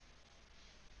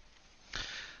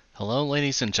Hello,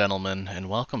 ladies and gentlemen, and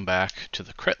welcome back to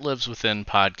the Crit Lives Within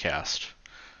podcast.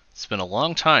 It's been a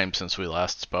long time since we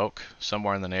last spoke,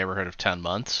 somewhere in the neighborhood of 10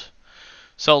 months.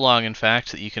 So long, in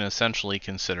fact, that you can essentially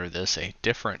consider this a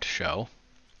different show.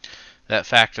 That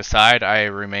fact aside, I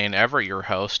remain ever your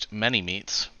host, Many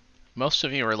Meats. Most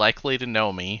of you are likely to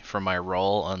know me from my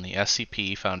role on the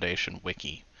SCP Foundation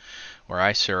Wiki, where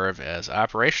I serve as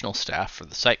operational staff for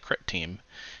the Site Crit team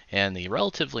and the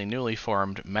relatively newly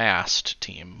formed MAST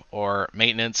team, or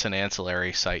Maintenance and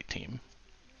Ancillary Site team.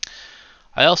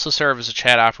 I also serve as a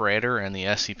chat operator in the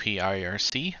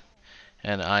SCP-IRC,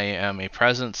 and I am a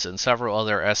presence in several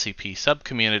other SCP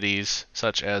subcommunities,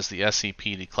 such as the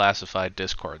SCP Declassified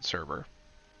Discord server.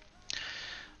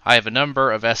 I have a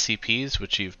number of SCPs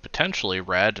which you've potentially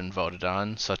read and voted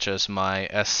on, such as my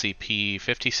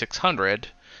SCP-5600,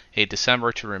 A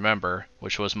December to Remember,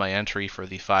 which was my entry for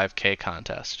the 5K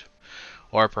contest.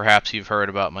 Or perhaps you've heard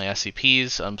about my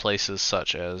SCPs on places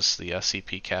such as the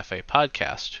SCP Cafe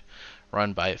podcast,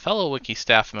 run by fellow Wiki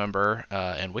staff member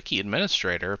and Wiki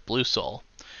administrator, Blue Soul.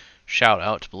 Shout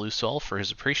out to Blue Soul for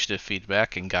his appreciative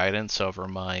feedback and guidance over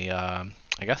my,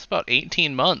 about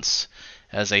 18 months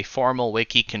as a formal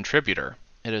Wiki contributor.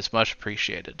 It is much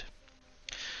appreciated.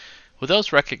 With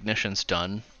those recognitions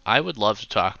done, I would love to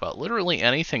talk about literally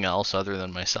anything else other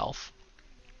than myself.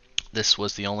 This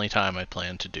was the only time I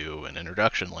planned to do an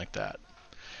introduction like that.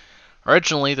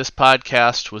 Originally, this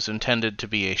podcast was intended to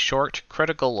be a short,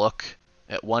 critical look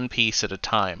at one piece at a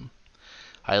time.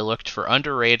 I looked for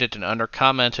underrated and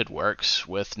undercommented works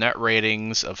with net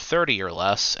ratings of 30 or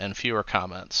less and fewer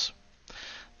comments.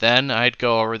 Then I'd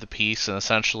go over the piece and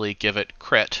essentially give it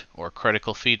crit, or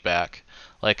critical feedback,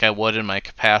 like I would in my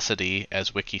capacity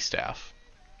as wiki staff.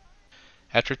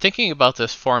 After thinking about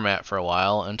this format for a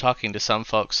while and talking to some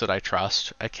folks that I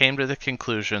trust, I came to the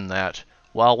conclusion that,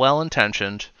 while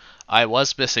well-intentioned, I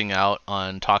was missing out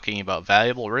on talking about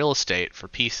valuable real estate for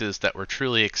pieces that were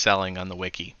truly excelling on the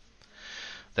wiki.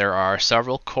 There are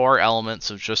several core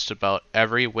elements of just about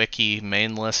every wiki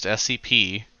main list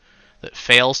SCP that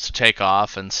fails to take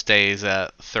off and stays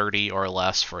at 30 or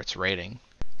less for its rating.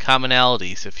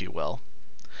 Commonalities, if you will.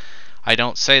 I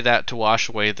don't say that to wash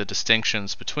away the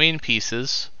distinctions between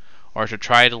pieces, or to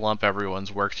try to lump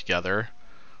everyone's work together,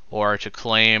 or to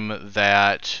claim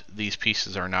that these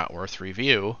pieces are not worth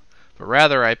review, but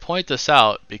rather I point this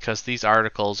out because these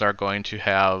articles are going to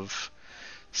have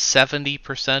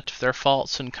 70% of their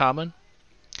faults in common.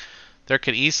 There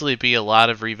could easily be a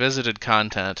lot of revisited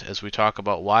content as we talk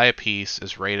about why a piece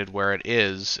is rated where it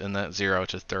is in that 0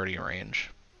 to 30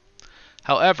 range.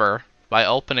 However, by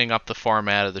opening up the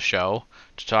format of the show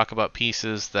to talk about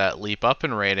pieces that leap up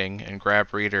in rating and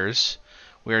grab readers,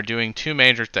 we are doing two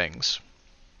major things.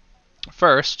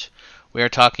 First, we are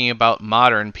talking about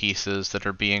modern pieces that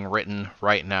are being written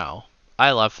right now.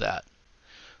 I love that.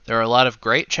 There are a lot of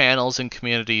great channels and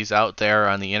communities out there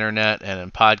on the internet and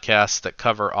in podcasts that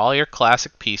cover all your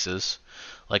classic pieces,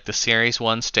 like the Series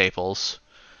 1 staples,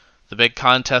 the big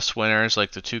contest winners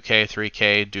like the 2K,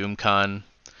 3K, DoomCon,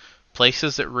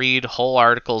 places that read whole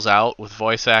articles out with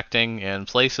voice acting, and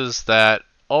places that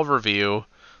overview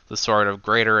the sort of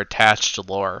greater attached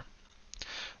lore.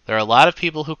 There are a lot of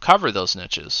people who cover those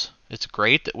niches. It's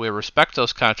great that we respect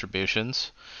those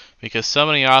contributions, because so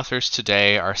many authors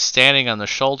today are standing on the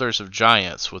shoulders of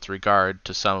giants with regard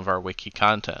to some of our wiki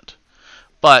content.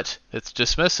 But it's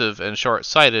dismissive and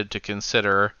short-sighted to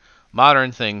consider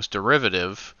modern things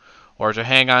derivative, or to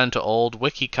hang on to old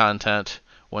wiki content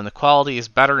when the quality is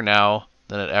better now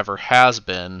than it ever has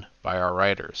been by our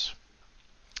writers.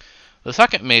 The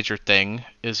second major thing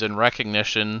is in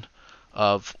recognition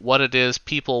of what it is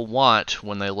people want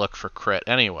when they look for crit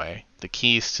anyway, the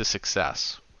keys to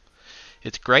success.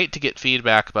 It's great to get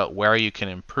feedback about where you can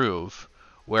improve,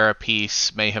 where a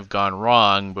piece may have gone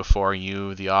wrong before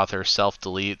you, the author,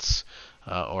 self-deletes,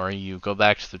 or you go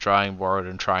back to the drawing board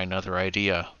and try another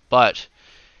idea. But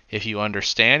if you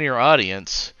understand your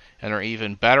audience and are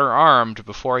even better armed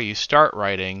before you start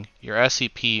writing, your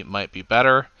SCP might be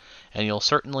better, and you'll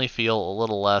certainly feel a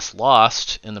little less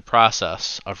lost in the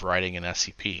process of writing an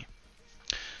SCP.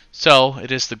 So,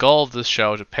 it is the goal of this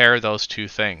show to pair those two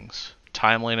things,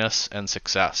 timeliness and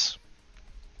success.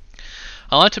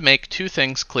 I want to make two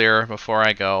things clear before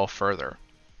I go further.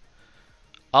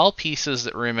 All pieces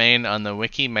that remain on the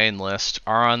wiki main list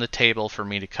are on the table for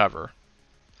me to cover.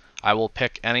 I will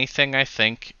pick anything I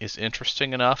think is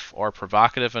interesting enough or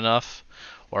provocative enough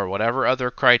or whatever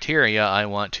other criteria I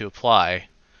want to apply,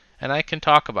 and I can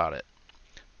talk about it.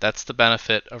 That's the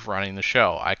benefit of running the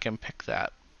show. I can pick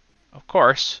that. Of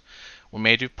course, we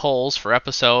may do polls for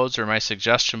episodes or my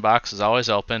suggestion box is always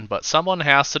open, but someone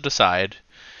has to decide,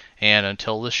 and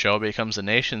until this show becomes a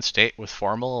nation state with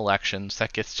formal elections,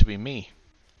 that gets to be me.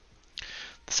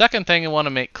 The second thing I want to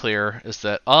make clear is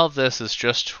that all of this is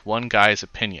just one guy's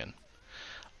opinion.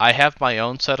 I have my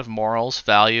own set of morals,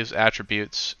 values,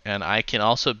 attributes, and I can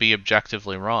also be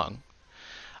objectively wrong.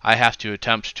 I have to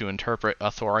attempt to interpret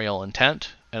authorial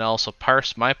intent and also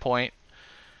parse my point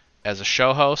as a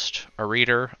show host, a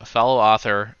reader, a fellow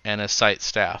author, and as site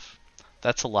staff.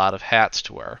 That's a lot of hats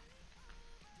to wear.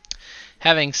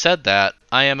 Having said that,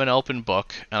 I am an open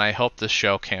book, and I hope this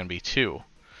show can be too.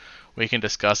 We can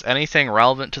discuss anything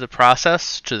relevant to the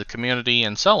process, to the community,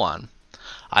 and so on.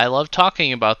 I love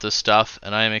talking about this stuff,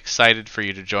 and I am excited for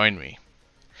you to join me.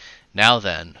 Now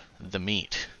then, the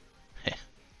meat.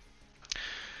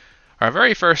 Our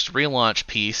very first relaunch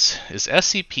piece is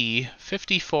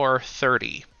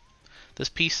SCP-5430. This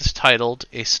piece is titled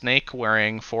A Snake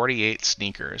Wearing 48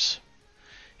 Sneakers.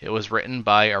 It was written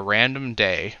by A Random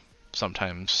Day,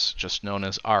 sometimes just known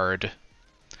as ARD,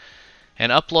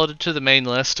 and uploaded to the main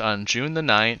list on June the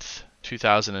 9th,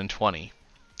 2020.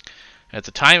 At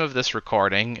the time of this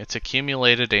recording, it's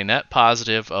accumulated a net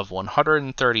positive of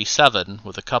 137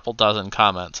 with a couple dozen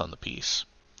comments on the piece.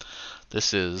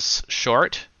 This is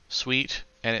short, sweet,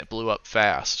 and it blew up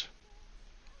fast.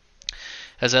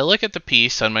 As I look at the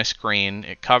piece on my screen,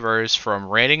 it covers from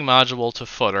rating module to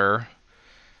footer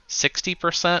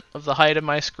 60% of the height of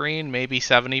my screen, maybe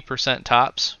 70%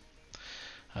 tops.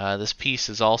 This piece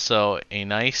is also a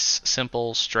nice,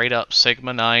 simple, straight-up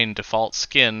Sigma 9 default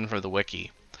skin for the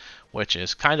wiki, which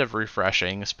is kind of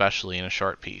refreshing, especially in a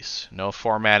short piece. No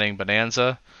formatting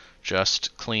bonanza,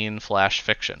 just clean flash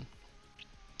fiction.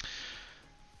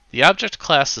 The object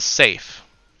class is safe,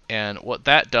 and what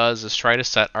that does is try to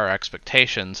set our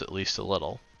expectations at least a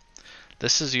little.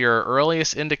 This is your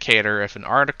earliest indicator if an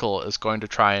article is going to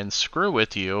try and screw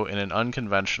with you in an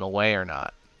unconventional way or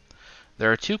not.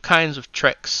 There are two kinds of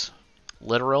tricks,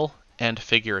 literal and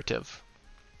figurative.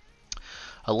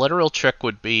 A literal trick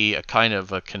would be a kind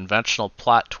of a conventional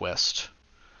plot twist.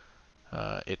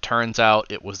 It turns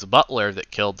out it was the butler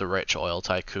that killed the rich oil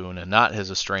tycoon and not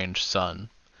his estranged son.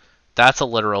 That's a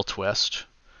literal twist.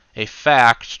 A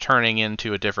fact turning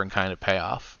into a different kind of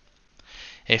payoff.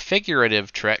 A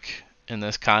figurative trick in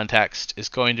this context is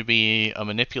going to be a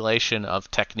manipulation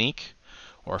of technique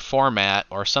or format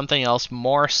or something else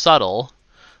more subtle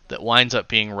that winds up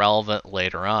being relevant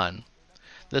later on.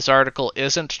 This article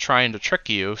isn't trying to trick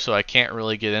you, so I can't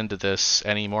really get into this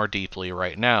any more deeply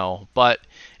right now, but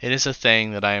it is a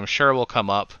thing that I am sure will come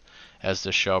up as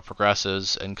the show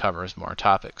progresses and covers more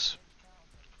topics.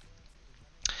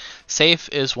 Safe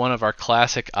is one of our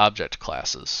classic object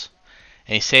classes.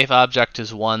 A safe object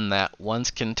is one that,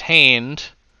 once contained,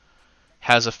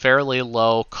 has a fairly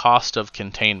low cost of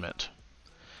containment.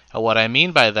 And what I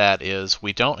mean by that is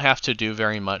we don't have to do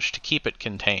very much to keep it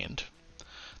contained.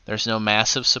 There's no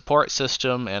massive support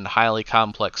system and highly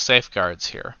complex safeguards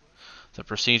here. The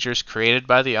procedures created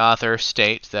by the author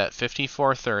state that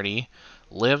 5430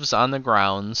 lives on the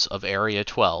grounds of Area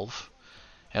 12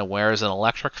 and wears an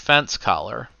electric fence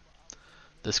collar.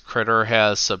 This critter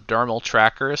has subdermal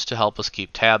trackers to help us keep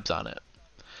tabs on it.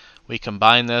 We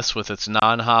combine this with its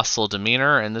non-hostile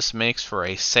demeanor, and this makes for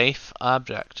a safe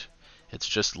object. It's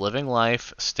just living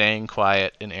life, staying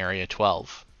quiet in Area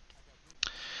 12.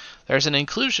 There's an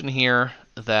inclusion here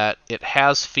that it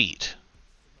has feet,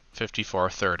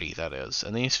 5430 that is,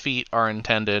 and these feet are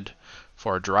intended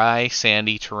for dry,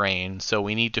 sandy terrain, so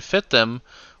we need to fit them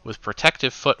with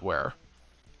protective footwear.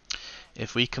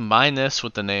 If we combine this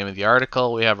with the name of the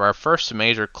article, we have our first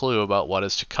major clue about what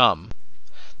is to come.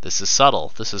 This is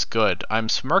subtle. This is good. I'm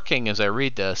smirking as I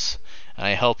read this, and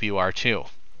I hope you are too.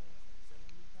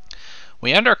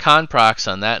 We end our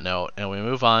conprox on that note, and we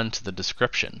move on to the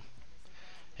description.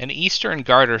 An eastern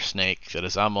garter snake that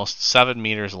is almost 7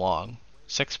 meters long,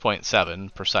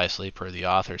 6.7 precisely per the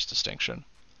author's distinction.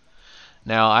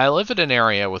 Now, I live in an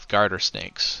area with garter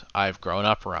snakes. I've grown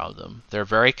up around them. They're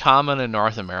very common in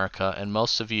North America, and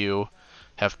most of you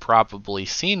have probably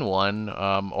seen one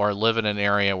or live in an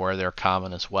area where they're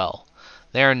common as well.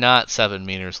 They are not 7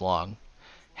 meters long.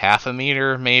 Half a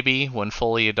meter, maybe, when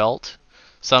fully adult.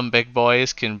 Some big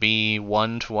boys can be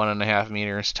 1 to 1.5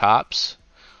 meters tops.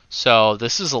 So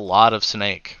this is a lot of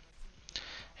snake.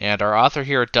 And our author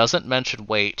here doesn't mention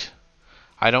weight.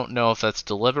 I don't know if that's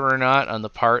deliberate or not on the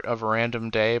part of A Random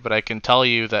Day, but I can tell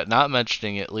you that not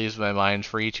mentioning it leaves my mind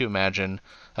free to imagine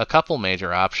a couple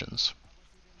major options.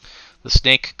 The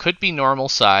snake could be normal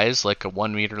size, like a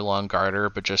 1 meter long garter,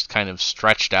 but just kind of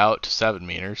stretched out to 7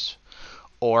 meters.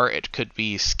 Or it could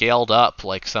be scaled up,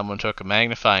 like someone took a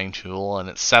magnifying tool and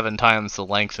it's 7 times the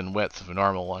length and width of a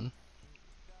normal one.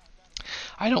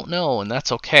 I don't know, and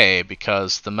that's okay,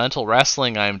 because the mental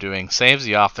wrestling I'm doing saves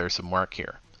the author some work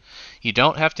here. You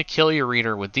don't have to kill your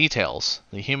reader with details.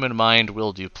 The human mind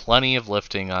will do plenty of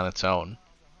lifting on its own.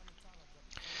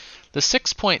 The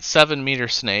 6.7 meter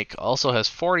snake also has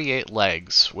 48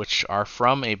 legs, which are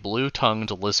from a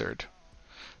blue-tongued lizard.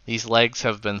 These legs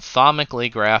have been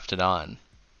thaumatically grafted on.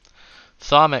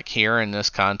 Thaumic here in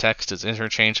this context is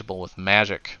interchangeable with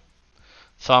magic.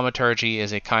 Thaumaturgy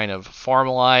is a kind of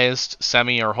formalized,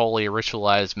 semi or wholly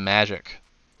ritualized magic.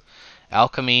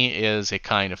 Alchemy is a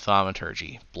kind of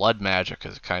thaumaturgy. Blood magic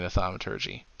is a kind of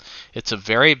thaumaturgy. It's a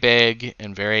very big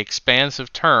and very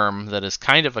expansive term that is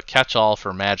kind of a catch-all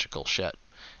for magical shit,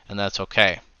 and that's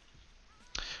okay.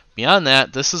 Beyond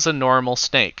that, this is a normal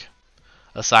snake.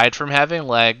 Aside from having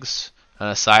legs, and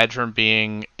aside from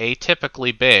being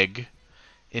atypically big,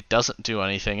 it doesn't do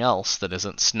anything else that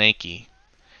isn't snaky.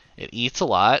 It eats a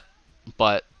lot,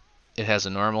 but it has a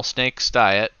normal snake's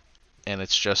diet, and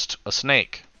it's just a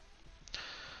snake.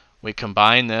 We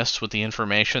combine this with the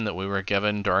information that we were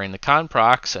given during the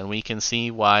Conprox, and we can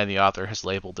see why the author has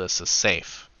labeled this as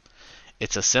safe.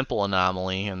 It's a simple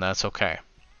anomaly, and that's okay.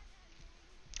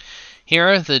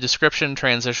 Here, the description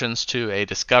transitions to a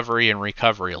discovery and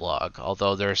recovery log,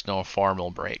 although there's no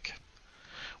formal break.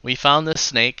 We found this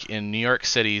snake in New York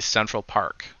City's Central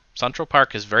Park. Central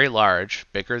Park is very large,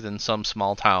 bigger than some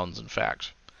small towns, in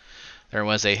fact. There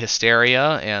was a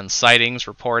hysteria and sightings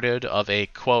reported of a,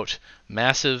 quote,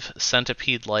 massive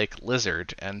centipede-like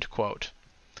lizard, end quote.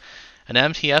 An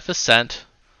MTF is sent,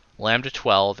 Lambda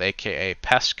 12, aka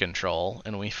pest control,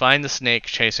 and we find the snake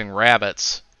chasing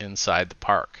rabbits inside the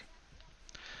park.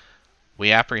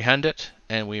 We apprehend it,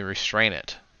 and we restrain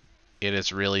it. It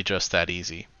is really just that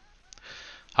easy.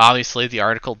 Obviously, the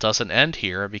article doesn't end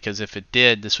here, because if it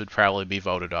did, this would probably be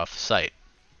voted off the site.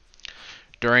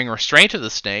 During restraint of the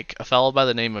snake, a fellow by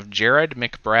the name of Jared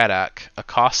McBraddock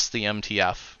accosts the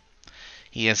MTF.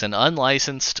 He is an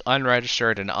unlicensed,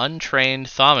 unregistered, and untrained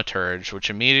thaumaturge, which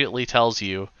immediately tells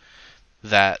you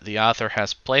that the author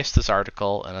has placed this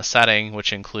article in a setting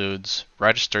which includes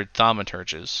registered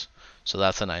thaumaturges, so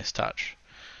that's a nice touch.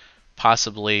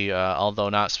 Possibly, although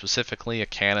not specifically, a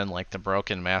canon like the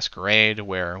Broken Masquerade,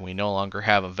 where we no longer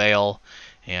have a veil,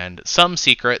 and some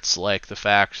secrets, like the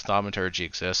fact thaumaturgy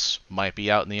exists, might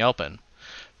be out in the open.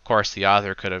 Of course, the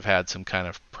author could have had some kind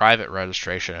of private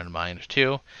registration in mind,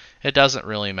 too. It doesn't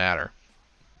really matter.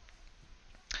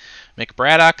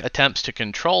 McBraddock attempts to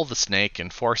control the snake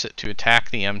and force it to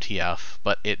attack the MTF,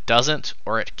 but it doesn't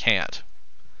or it can't.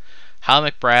 How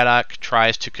McBraddock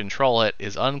tries to control it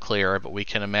is unclear, but we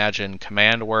can imagine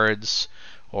command words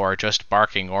or just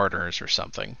barking orders or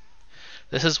something.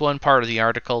 This is one part of the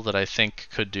article that I think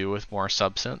could do with more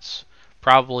substance.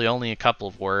 Probably only a couple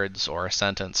of words or a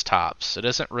sentence tops. It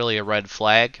isn't really a red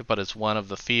flag, but it's one of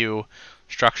the few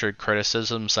structured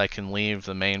criticisms I can leave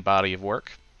the main body of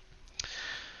work.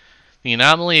 The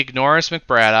anomaly ignores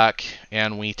McBraddock,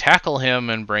 and we tackle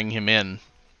him and bring him in.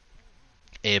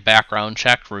 A background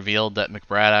check revealed that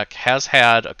McBraddock has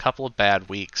had a couple of bad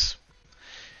weeks.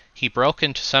 He broke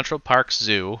into Central Park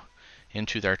Zoo,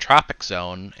 into their tropic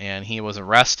zone, and he was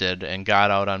arrested and got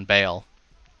out on bail.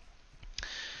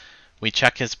 We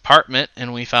checked his apartment,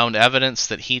 and we found evidence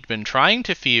that he'd been trying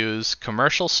to fuse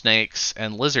commercial snakes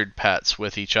and lizard pets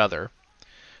with each other,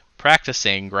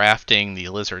 practicing grafting the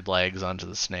lizard legs onto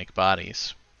the snake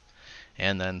bodies,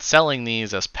 and then selling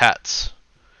these as pets.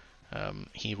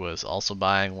 He was also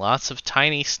buying lots of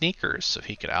tiny sneakers so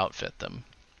he could outfit them.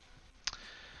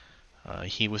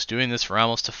 He was doing this for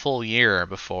almost a full year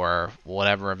before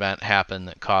whatever event happened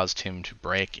that caused him to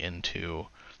break into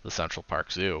the Central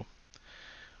Park Zoo.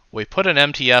 We put an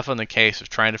MTF on the case of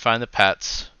trying to find the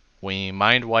pets. We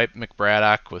mind-wiped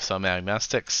McBraddock with some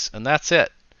agnostics, and that's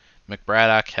it.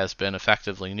 McBraddock has been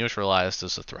effectively neutralized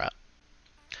as a threat.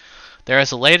 There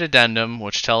is a late addendum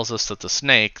which tells us that the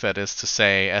snake, that is to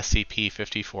say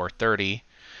SCP-5430,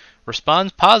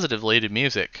 responds positively to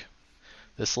music.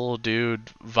 This little dude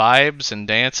vibes and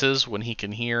dances when he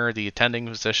can hear the attending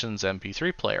physician's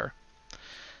MP3 player.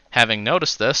 Having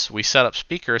noticed this, we set up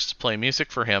speakers to play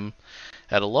music for him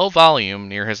at a low volume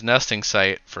near his nesting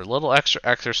site for a little extra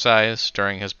exercise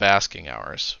during his basking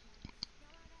hours.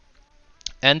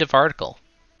 End of article.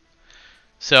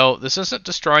 So this isn't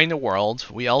destroying the world.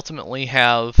 We ultimately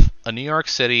have a New York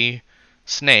City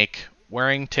snake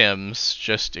wearing Timbs,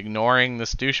 just ignoring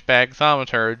this douchebag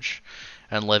thaumaturge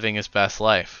and living his best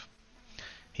life.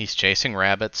 He's chasing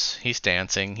rabbits, he's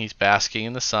dancing, he's basking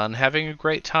in the sun, having a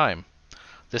great time.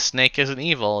 This snake isn't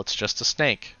evil, it's just a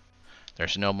snake.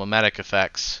 There's no mimetic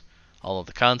effects, although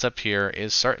the concept here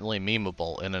is certainly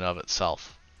memeable in and of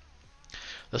itself.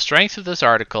 The strength of this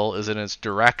article is in its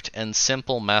direct and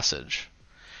simple message.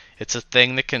 It's a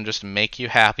thing that can just make you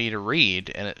happy to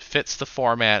read, and it fits the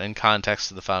format and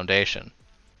context of the Foundation.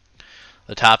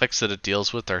 The topics that it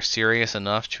deals with are serious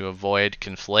enough to avoid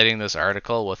conflating this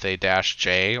article with a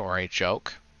 -J or a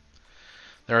joke.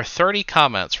 There are 30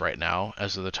 comments right now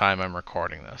as of the time I'm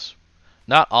recording this.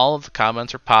 Not all of the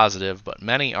comments are positive, but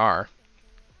many are.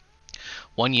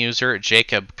 One user,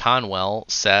 Jacob Conwell,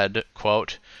 said,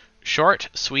 quote, "Short,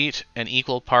 sweet, and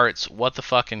equal parts what the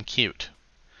fuck and cute.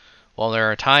 While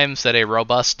there are times that a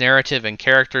robust narrative and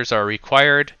characters are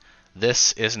required,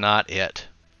 this is not it."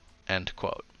 End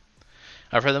quote.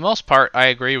 Now, for the most part, I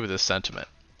agree with this sentiment.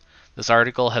 This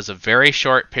article has a very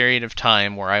short period of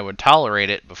time where I would tolerate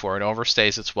it before it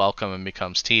overstays its welcome and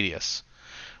becomes tedious.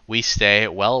 We stay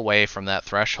well away from that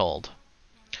threshold.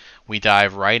 We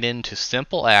dive right into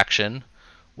simple action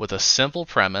with a simple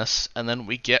premise, and then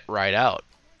we get right out.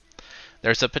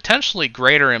 There's a potentially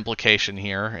greater implication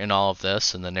here in all of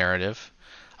this in the narrative.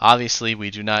 Obviously,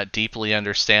 we do not deeply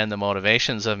understand the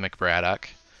motivations of McBraddock.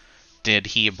 Did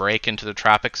he break into the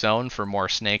tropic zone for more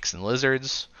snakes and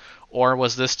lizards? Or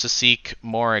was this to seek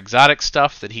more exotic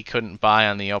stuff that he couldn't buy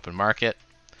on the open market?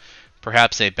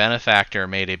 Perhaps a benefactor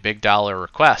made a big dollar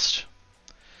request.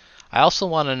 I also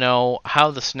want to know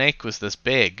how the snake was this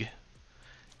big.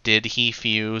 Did he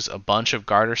fuse a bunch of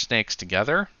garter snakes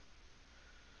together?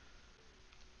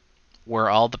 Were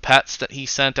all the pets that he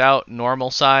sent out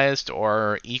normal sized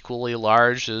or equally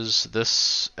large as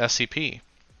this SCP?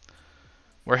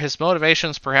 Were his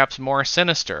motivations perhaps more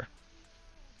sinister?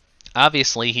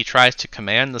 Obviously, he tries to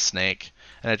command the snake,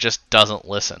 and it just doesn't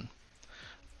listen.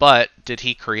 But did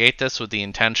he create this with the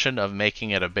intention of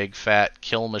making it a big fat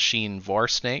kill machine vor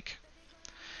snake?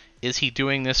 Is he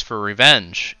doing this for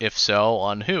revenge? If so,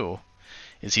 on who?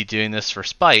 Is he doing this for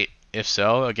spite? If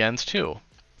so, against who?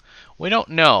 We don't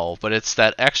know, but it's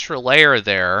that extra layer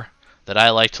there that I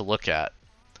like to look at.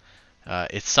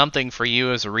 It's something for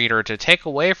you as a reader to take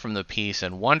away from the piece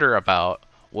and wonder about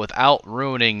without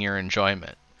ruining your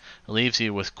enjoyment. It leaves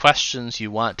you with questions you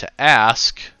want to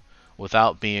ask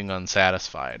without being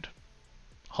unsatisfied.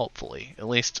 Hopefully. At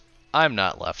least I'm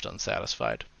not left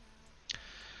unsatisfied.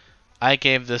 I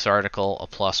gave this article a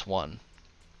 +1.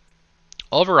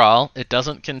 Overall, it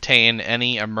doesn't contain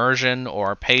any immersion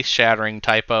or pace-shattering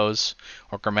typos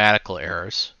or grammatical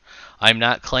errors. I'm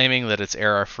not claiming that it's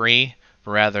error-free,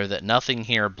 but rather that nothing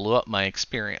here blew up my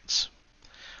experience.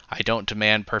 I don't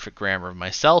demand perfect grammar of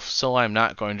myself, so I'm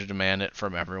not going to demand it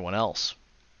from everyone else.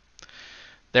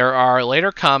 There are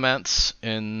later comments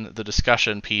in the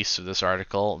discussion piece of this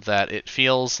article that it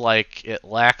feels like it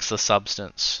lacks the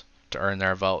substance to earn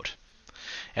their vote.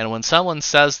 And when someone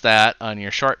says that on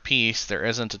your short piece, there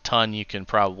isn't a ton you can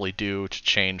probably do to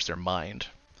change their mind.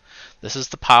 This is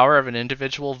the power of an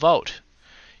individual vote.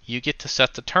 You get to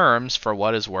set the terms for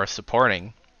what is worth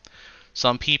supporting.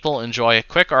 Some people enjoy a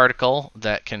quick article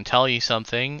that can tell you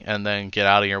something and then get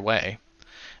out of your way.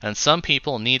 And some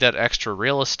people need that extra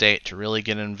real estate to really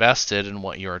get invested in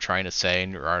what you are trying to say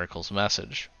in your article's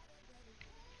message.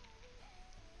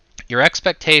 Your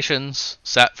expectations,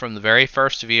 set from the very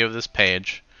first view of this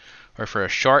page, are for a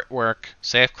short work,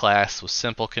 safe class with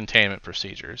simple containment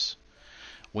procedures.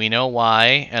 We know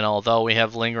why, and although we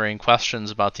have lingering questions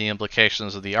about the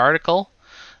implications of the article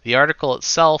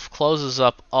itself closes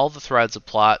up all the threads of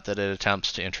plot that it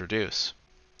attempts to introduce.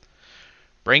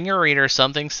 Bring your reader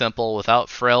something simple without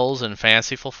frills and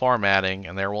fanciful formatting,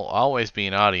 and there will always be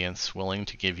an audience willing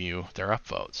to give you their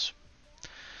upvotes.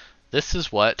 This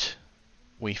is what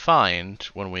we find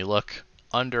when we look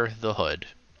under the hood.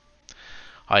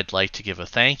 I'd like to give a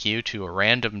thank you to A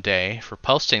Random Day for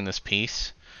posting this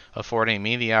piece, affording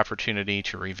me the opportunity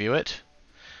to review it.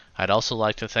 I'd also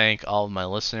like to thank all of my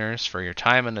listeners for your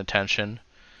time and attention.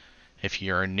 If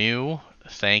you're new,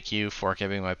 thank you for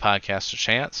giving my podcast a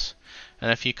chance.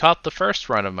 And if you caught the first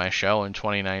run of my show in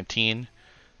 2019,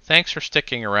 thanks for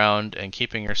sticking around and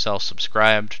keeping yourself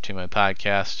subscribed to my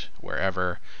podcast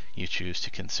wherever you choose to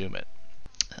consume it.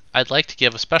 I'd like to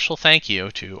give a special thank you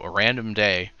to A Random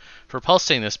Day for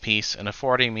posting this piece and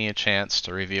affording me a chance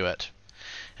to review it.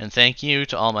 And thank you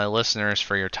to all my listeners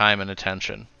for your time and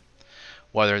attention.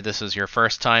 Whether this is your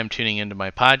first time tuning into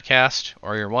my podcast,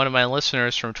 or you're one of my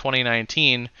listeners from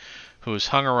 2019 who's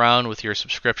hung around with your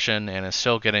subscription and is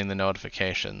still getting the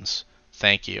notifications,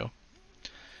 thank you.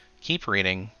 Keep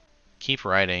reading, keep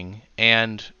writing,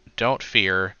 and don't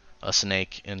fear a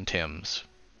snake in Tim's.